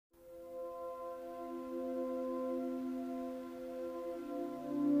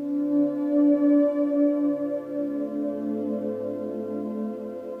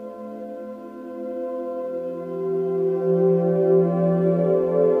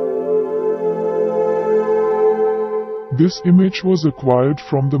This image was acquired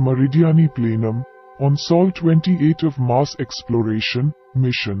from the Meridiani Planum on Sol 28 of Mars Exploration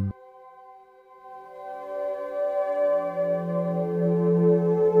mission.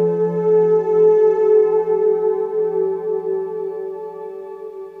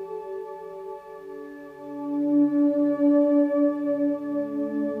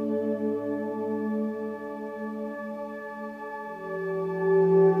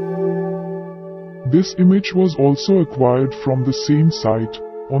 This image was also acquired from the same site,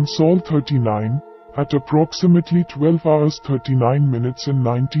 on Sol 39, at approximately 12 hours 39 minutes and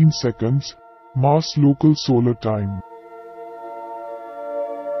 19 seconds, Mars local solar time.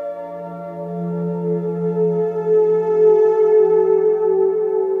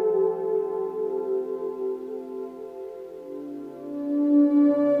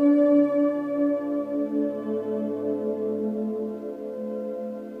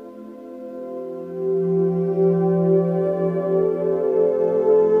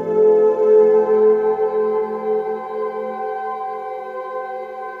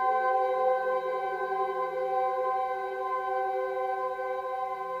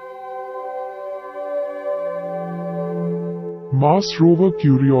 Mars rover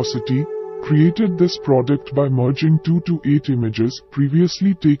Curiosity created this product by merging 2 to 8 images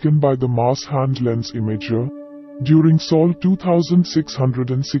previously taken by the Mars Hand Lens Imager during Sol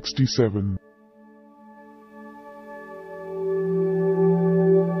 2667.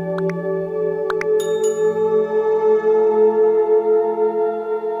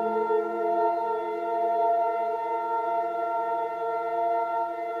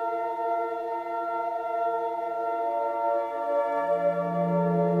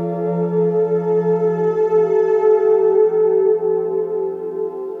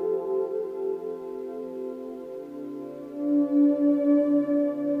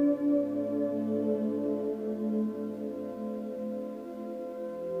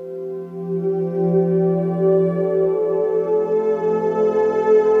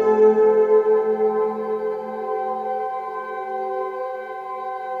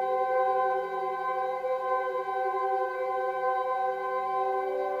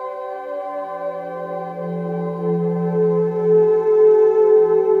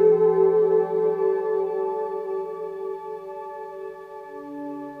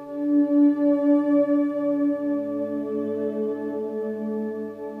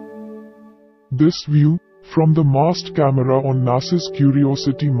 This view, from the mast camera on NASA's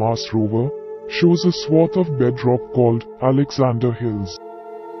Curiosity Mars rover, shows a swath of bedrock called Alexander Hills.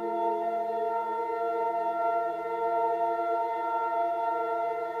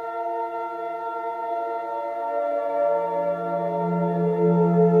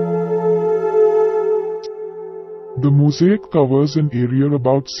 The mosaic covers an area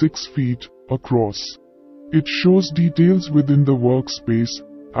about 6 feet across. It shows details within the workspace,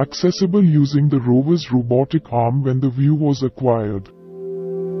 accessible using the rover's robotic arm when the view was acquired.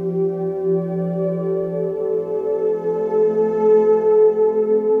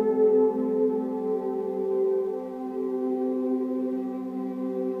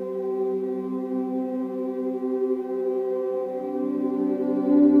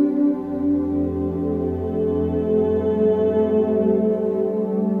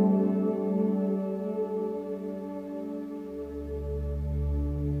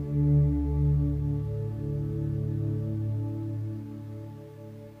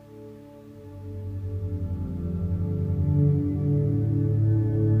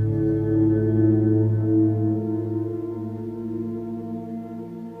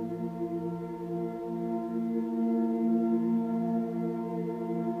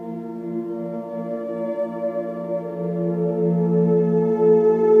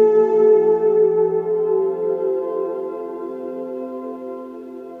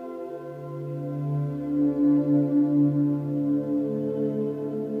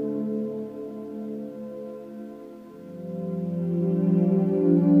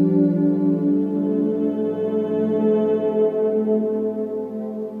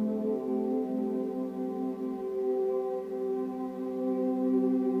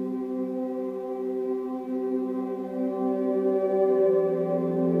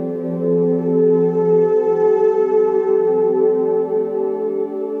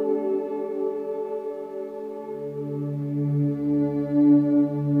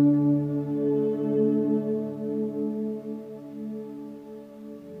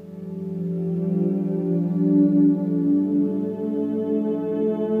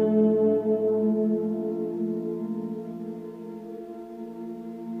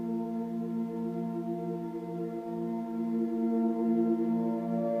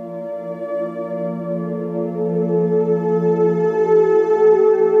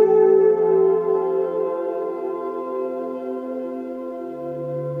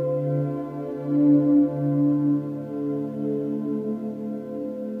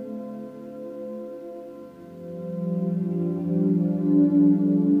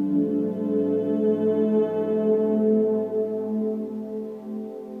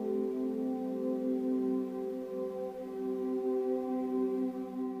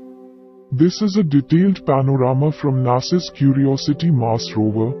 This is a detailed panorama from NASA's Curiosity Mars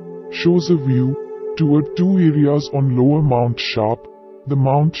rover, shows a view toward two areas on Lower Mount Sharp, the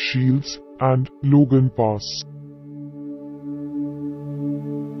Mount Shields, and Logan Pass.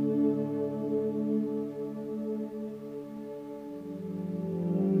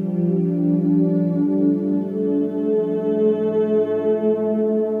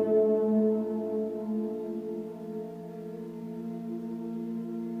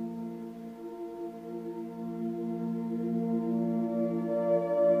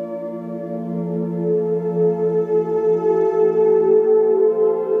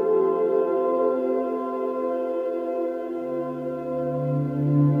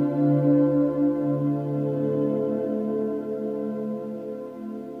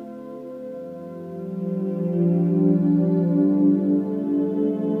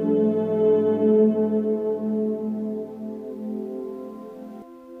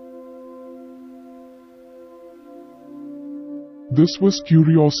 This was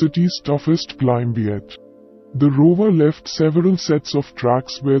Curiosity's toughest climb yet. The rover left several sets of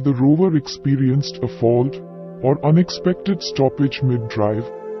tracks where the rover experienced a fault or unexpected stoppage mid-drive,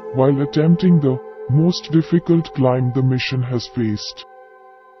 while attempting the most difficult climb the mission has faced.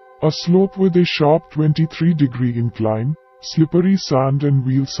 A slope with a sharp 23-degree incline, slippery sand and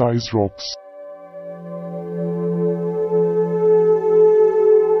wheel-size rocks.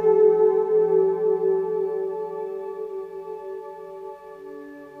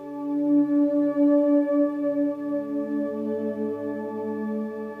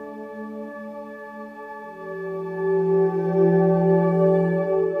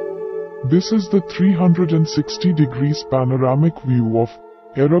 This is the 360 degrees panoramic view of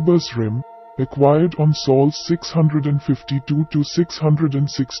Erebus Rim, acquired on Sols 652 to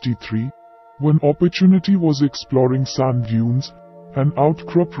 663, when Opportunity was exploring sand dunes and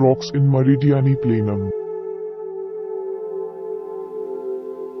outcrop rocks in Meridiani Planum.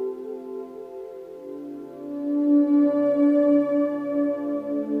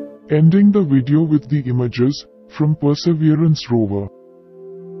 Ending the video with the images from Perseverance Rover.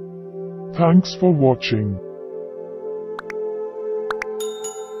 Thanks for watching.